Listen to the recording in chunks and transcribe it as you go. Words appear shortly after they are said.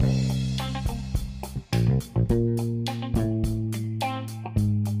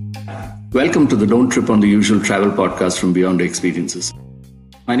Welcome to the Don't Trip on the Usual travel podcast from Beyond Experiences.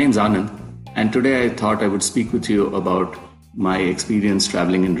 My name's Anand, and today I thought I would speak with you about my experience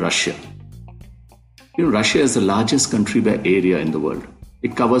traveling in Russia. Russia is the largest country by area in the world.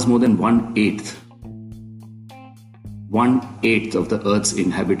 It covers more than 1/8 of the Earth's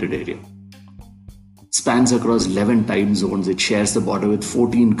inhabited area. It spans across 11 time zones. It shares the border with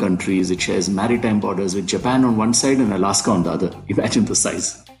 14 countries. It shares maritime borders with Japan on one side and Alaska on the other. Imagine the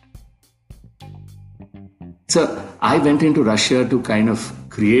size. So I went into Russia to kind of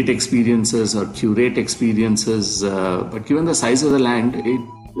create experiences or curate experiences. But given the size of the land,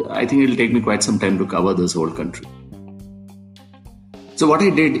 I think it'll take me quite some time to cover this whole country. So what I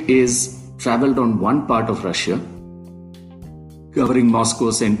did is traveled on one part of Russia, covering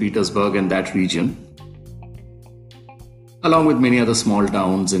Moscow, St. Petersburg and that region, along with many other small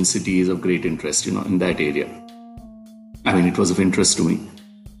towns and cities of great interest, in that area. I mean, it was of interest to me.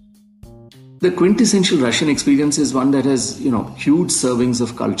 The quintessential Russian experience is one that has, huge servings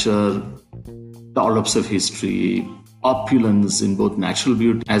of culture, dollops of history, opulence in both natural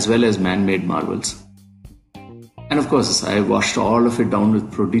beauty as well as man-made marvels. And of course, I washed all of it down with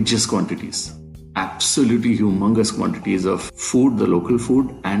prodigious quantities, absolutely humongous quantities of food, the local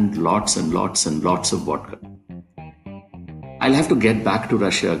food, and lots and lots and lots of vodka. I'll have to get back to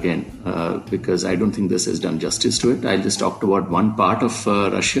Russia again because I don't think this has done justice to it. I'll just talk about one part of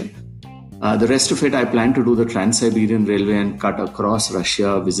Russia. The rest of it, I plan to do the Trans-Siberian Railway and cut across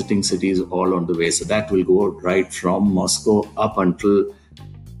Russia, visiting cities all on the way. So that will go right from Moscow up until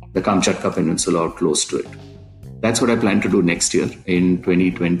the Kamchatka Peninsula or close to it. That's what I plan to do next year in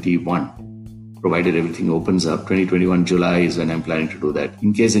 2021, provided everything opens up. 2021 July is when I'm planning to do that.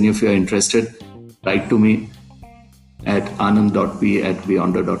 In case any of you are interested, write to me at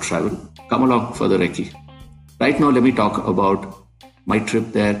anand.p@beyonder.travel. Come along for the recce. Right now, let me talk about my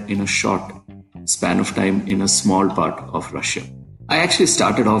trip there in a short span of time in a small part of Russia. I actually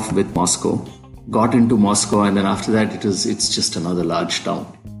started off with Moscow, got into Moscow, and then after that it's just another large town.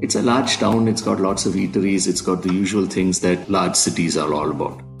 It's a large town, it's got lots of eateries, it's got the usual things that large cities are all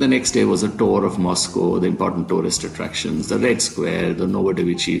about. The next day was a tour of Moscow, the important tourist attractions, the Red Square, the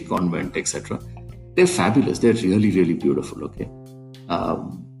Novodevichy convent, etc. They're fabulous, they're really, really beautiful, okay?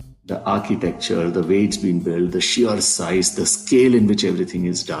 The architecture, the way it's been built, the sheer size, the scale in which everything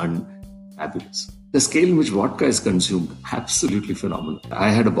is done, fabulous. The scale in which vodka is consumed, absolutely phenomenal.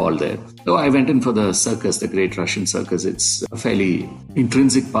 I had a ball there. So I went in for the circus, the Great Russian Circus. It's a fairly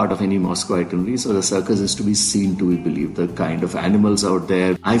intrinsic part of any Moscow itinerary. So the circus is to be seen to be believed. The kind of animals out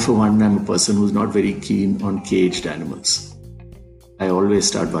there. I, for one, am a person who's not very keen on caged animals. I always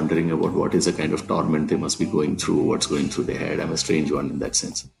start wondering about what is the kind of torment they must be going through, what's going through their head. I'm a strange one in that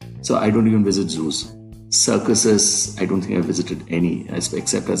sense. So I don't even visit zoos. Circuses, I don't think I visited any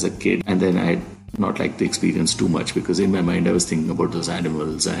except as a kid. And then I had not liked the experience too much because in my mind I was thinking about those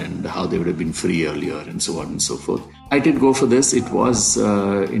animals and how they would have been free earlier and so on and so forth. I did go for this. It was,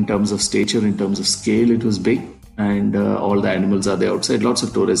 in terms of stature, in terms of scale, it was big. And all the animals are there outside. Lots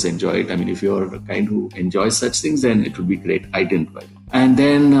of tourists enjoy it. I mean, if you're the kind who enjoys such things, then it would be great. I didn't. And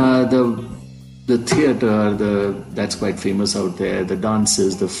then the theater, that's quite famous out there. The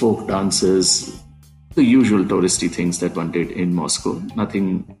dances, the folk dances, the usual touristy things that one did in Moscow.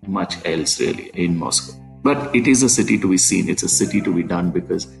 Nothing much else really in Moscow. But it is a city to be seen. It's a city to be done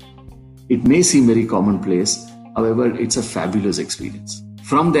because it may seem very commonplace. However, it's a fabulous experience.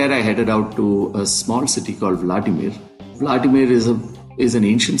 From there, I headed out to a small city called Vladimir. Vladimir is an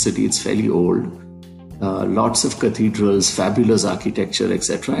ancient city. It's fairly old. Lots of cathedrals, fabulous architecture,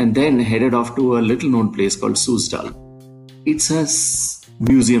 etc. And then headed off to a little-known place called Suzdal. It's a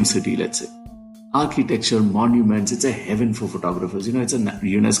museum city, let's say. Architecture, monuments, it's a heaven for photographers. It's a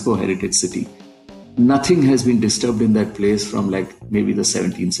UNESCO heritage city. Nothing has been disturbed in that place from maybe the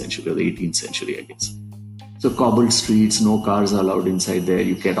 17th century or the 18th century, I guess. So cobbled streets, no cars are allowed inside there.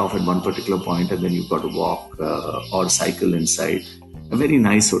 You get off at one particular point and then you've got to walk or cycle inside. A very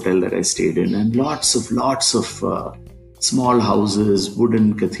nice hotel that I stayed in, and lots of small houses,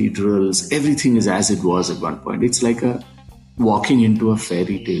 wooden cathedrals. Everything is as it was at one point. It's like walking into a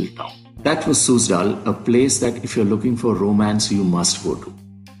fairy tale town. That was Suzdal, a place that if you're looking for romance, you must go to.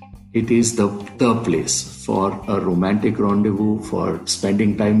 It is the place for a romantic rendezvous, for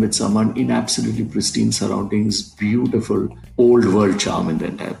spending time with someone in absolutely pristine surroundings, beautiful old world charm in the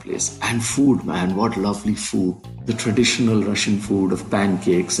entire place. And food, man, what lovely food. The traditional Russian food of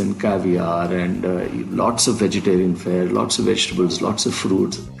pancakes and caviar and lots of vegetarian fare, lots of vegetables, lots of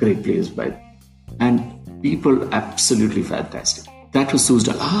fruits. Great place, and people absolutely fantastic. That was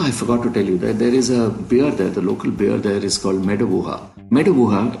Suzdal. I forgot to tell you that there is a beer there. The local beer there is called Medavuha.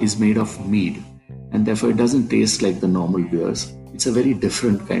 Medavuha is made of mead, and therefore it doesn't taste like the normal beers. It's a very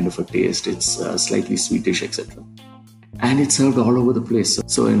different kind of a taste. It's slightly sweetish, etc. And it's served all over the place.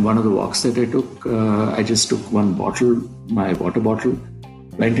 So in one of the walks that I took, I just took one bottle, my water bottle,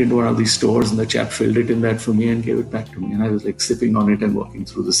 went into one of these stores, and the chap filled it in that for me and gave it back to me. And I was like sipping on it and walking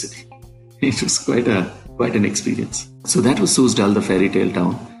through the city. It was quite an experience. So that was Suzdal, the fairy tale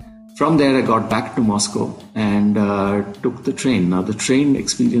town. From there, I got back to Moscow and took the train. Now, the train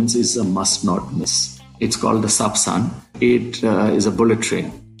experience is a must not miss. It's called the Sapsan. It is a bullet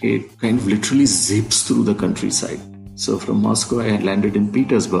train. It kind of literally zips through the countryside. So from Moscow, I landed in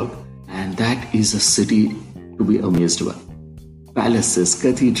Petersburg, and that is a city to be amazed by. Palaces,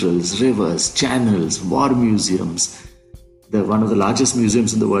 cathedrals, rivers, channels, war museums. One of the largest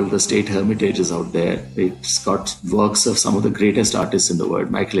museums in the world, the State Hermitage, is out there. It's got works of some of the greatest artists in the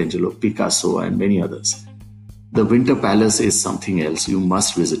world, Michelangelo, Picasso, and many others. The Winter Palace is something else. You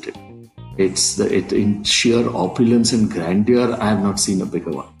must visit it. In sheer opulence and grandeur, I have not seen a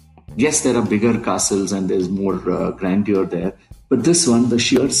bigger one. Yes, there are bigger castles and there's more grandeur there. But this one, the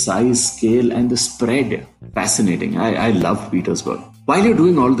sheer size, scale, and the spread, fascinating. I love Petersburg. While you're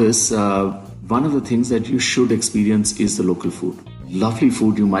doing all this, one of the things that you should experience is the local food. Lovely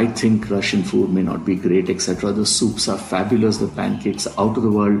food. You might think Russian food may not be great, etc. The soups are fabulous. The pancakes are out of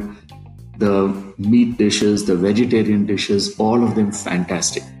the world. The meat dishes, the vegetarian dishes, all of them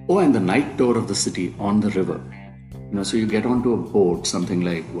fantastic. Oh, and the night tour of the city on the river. So you get onto a boat, something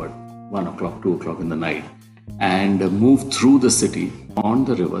like 1 o'clock, 2 o'clock in the night, and move through the city on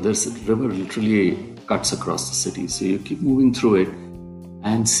the river. The river literally cuts across the city. So you keep moving through it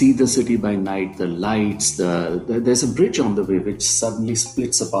and see the city by night, the lights, there's a bridge on the way which suddenly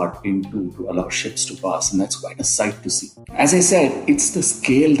splits apart to allow ships to pass, and that's quite a sight to see. As I said, it's the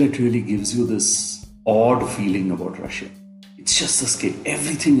scale that really gives you this odd feeling about Russia. It's just the scale.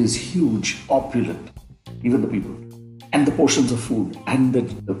 Everything is huge, opulent, even the people, and the portions of food, and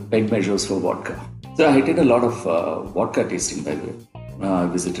the peg measures for vodka. So I did a lot of vodka tasting, by the way. I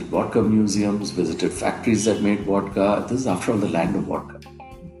visited vodka museums, visited factories that made vodka. This is, after all, the land of vodka.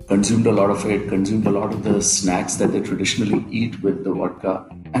 Consumed a lot of it, consumed a lot of the snacks that they traditionally eat with the vodka.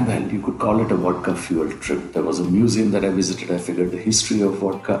 And well, you could call it a vodka fuel trip. There was a museum that I visited. I figured the history of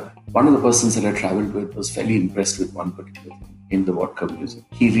vodka. One of the persons that I traveled with was fairly impressed with one particular thing in the vodka museum.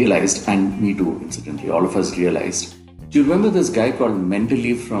 He realized, and me too, incidentally, all of us realized. Do you remember this guy called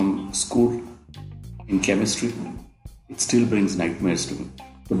Mendeleev from school in chemistry? It still brings nightmares to me.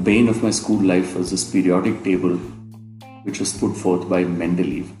 The bane of my school life was this periodic table which was put forth by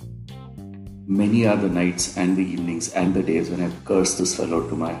Mendeleev. Many are the nights and the evenings and the days when I've cursed this fellow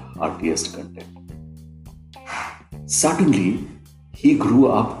to my heartiest content. Suddenly, he grew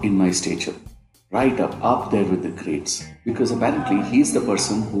up in my stature, right up there with the greats, because apparently he's the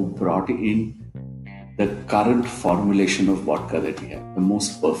person who brought in the current formulation of vodka that we have, the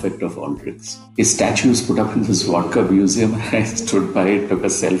most perfect of all drinks. His statue is put up in this vodka museum. I stood by it, took a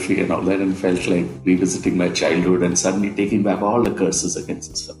selfie and all that, and felt like revisiting my childhood and suddenly taking back all the curses against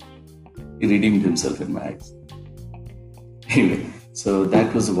this fellow. He redeemed himself in my eyes. Anyway, so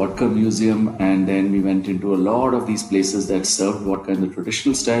that was the vodka museum, and then we went into a lot of these places that served vodka in the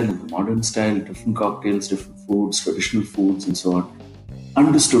traditional style, in the modern style, different cocktails, different foods, traditional foods, and so on.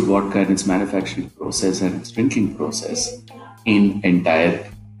 Understood vodka and its manufacturing process and its drinking process in entire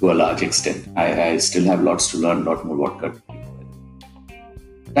to a large extent. I still have lots to learn, a lot more vodka.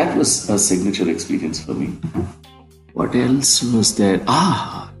 That was a signature experience for me. What else was there?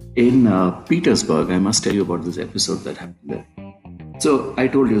 In Petersburg, I must tell you about this episode that happened there. So I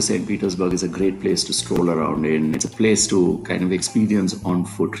told you St. Petersburg is a great place to stroll around in. It's a place to kind of experience on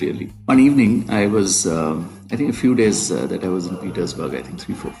foot, really. One evening, I was, I think a few days that I was in Petersburg, I think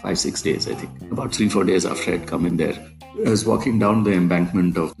 3, 4, 5, 6 days, I think. About 3, 4 days after I'd come in there, I was walking down the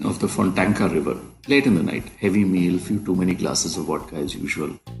embankment of the Fontanka River. Late in the night, heavy meal, few too many glasses of vodka as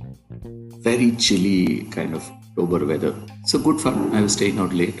usual. Very chilly kind of October weather. So good fun. I was staying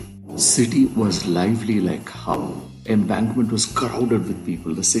out late. City was lively like how. Embankment was crowded with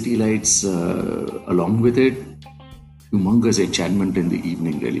people. The city lights along with it, humongous enchantment in the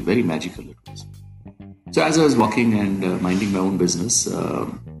evening, really. Very magical it was. So as I was walking and minding my own business,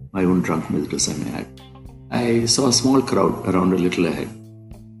 my own drunk visitors I may add, I saw a small crowd around a little ahead.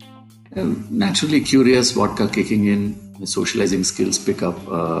 Naturally curious, vodka kicking in, socializing skills pick up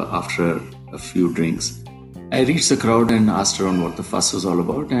after a few drinks. I reached the crowd and asked around what the fuss was all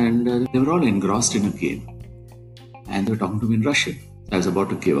about, and they were all engrossed in a game. And they were talking to me in Russian. I was about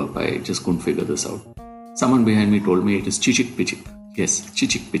to give up. I just couldn't figure this out. Someone behind me told me it is chichik pichik. Yes,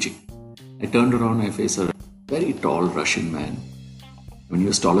 Chichik Pichik. I turned around, I faced a very tall Russian man. When he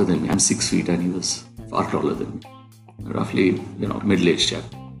was taller than me, I'm 6 feet and he was far taller than me. Roughly, middle-aged chap.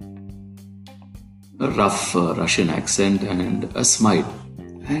 A rough Russian accent and a smile.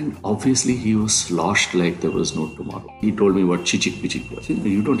 And obviously he was sloshed like there was no tomorrow. He told me what Chichik Pichik was.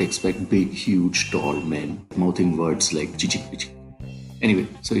 You don't expect big, huge, tall men mouthing words like Chichik Pichik. Anyway,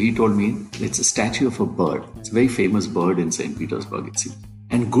 so he told me it's a statue of a bird. It's a very famous bird in St. Petersburg, it seems.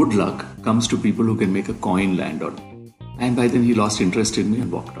 And good luck comes to people who can make a coin land on it. And by then he lost interest in me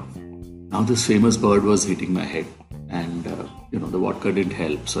and walked off. Now this famous bird was hitting my head. And, the vodka didn't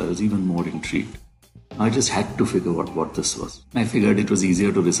help, so I was even more intrigued. I just had to figure out what this was. I figured it was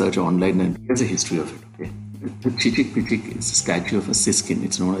easier to research online, and here's a history of it. Okay, the Chichik Pichik is a statue of a siskin.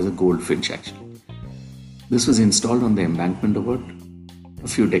 It's known as a goldfinch, actually. This was installed on the embankment about a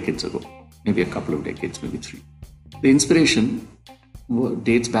few decades ago, maybe a couple of decades, maybe 3. The inspiration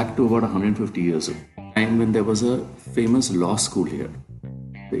dates back to about 150 years ago, and when there was a famous law school here,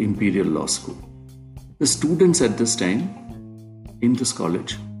 the Imperial Law School. The students at this time in this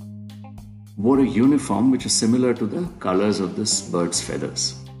college wore a uniform which is similar to the colors of this bird's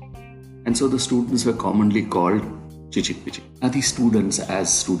feathers. And so the students were commonly called Chichik Pichik. Now these students,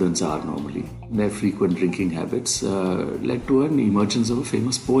 as students are normally, their frequent drinking habits led to an emergence of a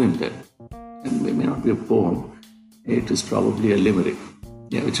famous poem there. And it may not be a poem, it is probably a limerick,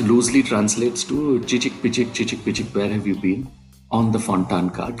 which loosely translates to Chichik Pichik, where have you been? On the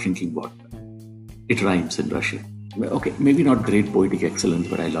Fontanka drinking water. It rhymes in Russian. Okay, maybe not great poetic excellence,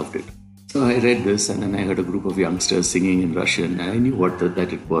 but I loved it. So I read this and then I heard a group of youngsters singing in Russian and I knew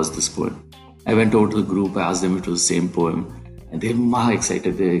that it was this poem. I went over to the group, I asked them if it was the same poem and they were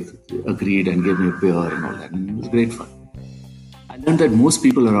excited. They agreed and gave me a beer and all that, and it was great fun. I learned that most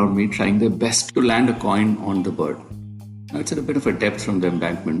people around me trying their best to land a coin on the bird. Now it's at a bit of a depth from the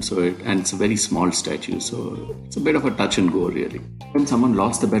embankment, and it's a very small statue, so it's a bit of a touch and go really. When someone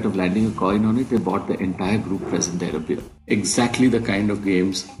lost the bet of landing a coin on it, they bought the entire group present there a beer. Exactly the kind of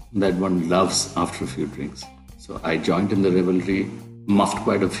games that one loves after a few drinks. So I joined in the revelry, muffed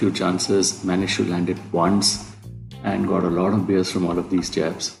quite a few chances, managed to land it once, and got a lot of beers from all of these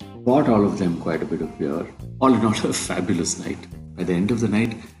chaps. Bought all of them quite a bit of beer. All in all, a fabulous night. By the end of the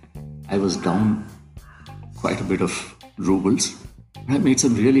night, I was down quite a bit of rubles. I made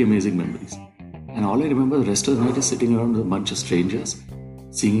some really amazing memories. And all I remember the rest of the night is sitting around with a bunch of strangers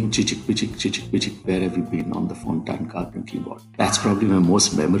singing Chichik Pichik, where have you been? On the Fontanka drinking water. That's probably my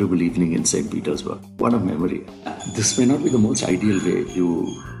most memorable evening in St. Petersburg. What a memory. This may not be the most ideal way you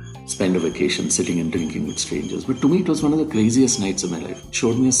spend a vacation sitting and drinking with strangers, but to me it was one of the craziest nights of my life. It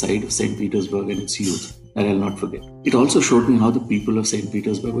showed me a side of St. Petersburg and its youth that I'll not forget. It also showed me how the people of St.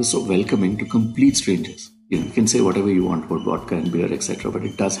 Petersburg were so welcoming to complete strangers. You can say whatever you want about vodka and beer, etc., but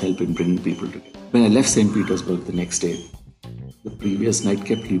it does help in bringing people together. When I left St. Petersburg the next day, the previous night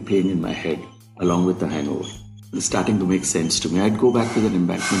kept replaying in my head along with the hangover. It was starting to make sense to me. I'd go back to that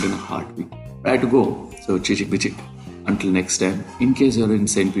embankment in a heartbeat. I had to go, so Chichik Pichik. Until next time, in case you're in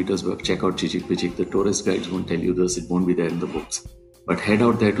St. Petersburg, check out Chichik Pichik. The tourist guides won't tell you this, it won't be there in the books. But head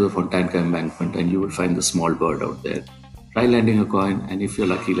out there to the Fontanka embankment and you will find the small bird out there. Try landing a coin, and if you're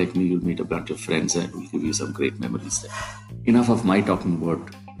lucky like me, you'll meet a bunch of friends and will give you some great memories there. Enough of my talking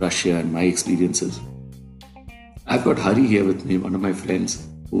about Russia and my experiences. I've got Hari here with me, one of my friends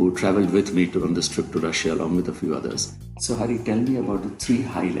who traveled with me on this trip to Russia along with a few others. So Hari, tell me about the 3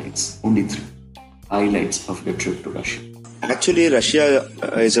 highlights, only 3 highlights of your trip to Russia. Actually, Russia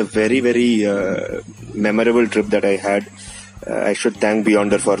is a very, very memorable trip that I had. I should thank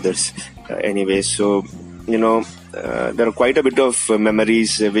Beyonder for this anyway. So, there are quite a bit of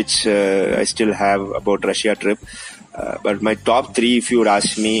memories which I still have about Russia trip. But my top 3, if you would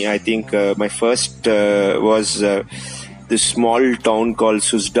ask me, I think my first was this small town called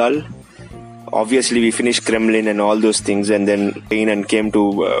Suzdal. Obviously, we finished Kremlin and all those things, and then came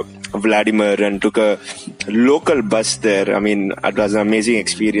to Vladimir and took a local bus there. I mean, it was an amazing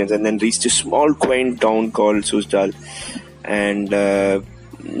experience, and then reached a small quaint town called Suzdal. And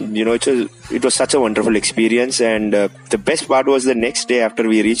it was such a wonderful experience. And the best part was the next day after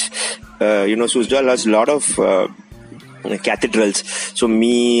we reached, Suzdal has a lot of cathedrals. So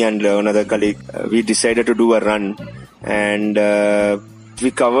me and another colleague, we decided to do a run, and we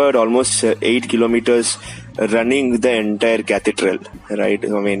covered almost 8 kilometers running the entire cathedral, right? I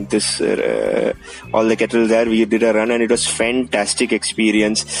mean, all the cathedrals there, we did a run, and it was fantastic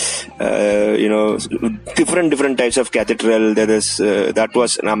experience. Different types of cathedral. That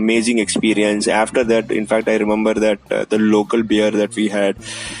was an amazing experience. After that, in fact, I remember that the local beer that we had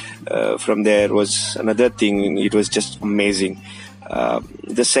from there was another thing. It was just amazing.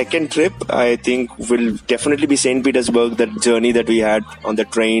 The second trip, I think, will definitely be St. Petersburg. That journey that we had on the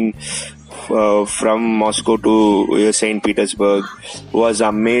train from Moscow to St. Petersburg was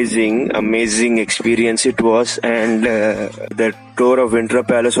amazing experience it was. And the tour of Winter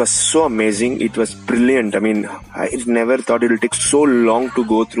Palace was so amazing. It was brilliant. I mean, I never thought it would take so long to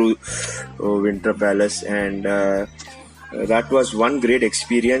go through Winter Palace, and that was one great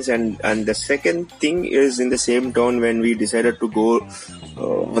experience. And the second thing is in the same town when we decided to go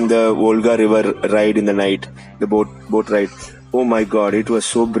on the Volga River ride in the night, the boat ride. Oh my God, it was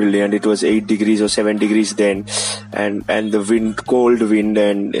so brilliant. It was 8 degrees or 7 degrees then, and the wind, cold wind,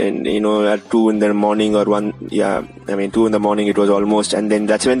 and at 2 in the morning or 2 in the morning it was almost, and then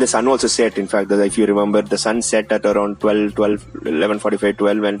that's when the sun also set. In fact, if you remember, the sun set at around 11:45,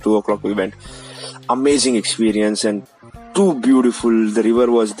 12, and 2 o'clock we went. Amazing experience, and too beautiful. The river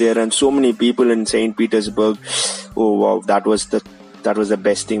was there, and so many people in St. Petersburg. Oh wow, that was the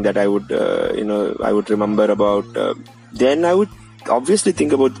best thing that I would remember about. Then I would obviously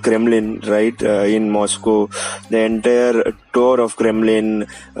think about Kremlin, right, in Moscow. The entire tour of Kremlin,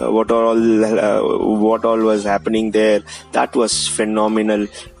 what all was happening there, that was phenomenal.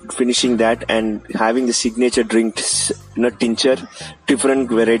 Finishing that and having the signature drinks, tincture, different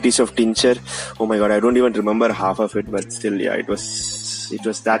varieties of tincture. Oh my God, I don't even remember half of it, but still, yeah,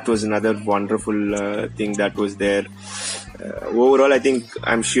 that was another wonderful thing that was there. Overall,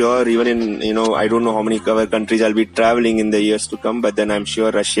 I'm sure even in, I don't know how many other countries I'll be traveling in the years to come, but then I'm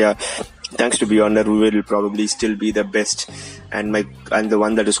sure Russia, thanks to Beyonder, will probably still be the best and the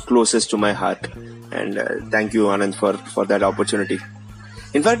one that is closest to my heart. And thank you, Anand, for that opportunity.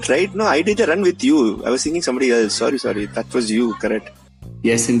 In fact, right now, I did a run with you. I was thinking somebody else. Sorry. That was you, correct?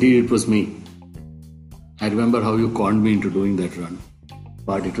 Yes, indeed, it was me. I remember how you conned me into doing that run.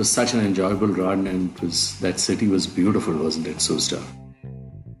 But it was such an enjoyable run, and that city was beautiful, wasn't it, Suzda?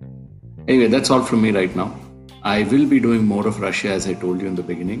 Anyway, that's all from me right now. I will be doing more of Russia, as I told you in the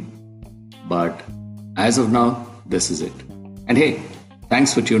beginning. But as of now, this is it. And hey,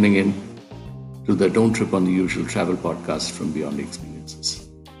 thanks for tuning in to the Don't Trip on the Usual travel podcast from Beyond Experiences.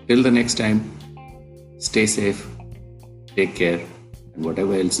 Till the next time, stay safe, take care, and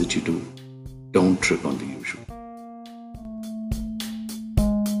whatever else that you do, don't trip on the usual.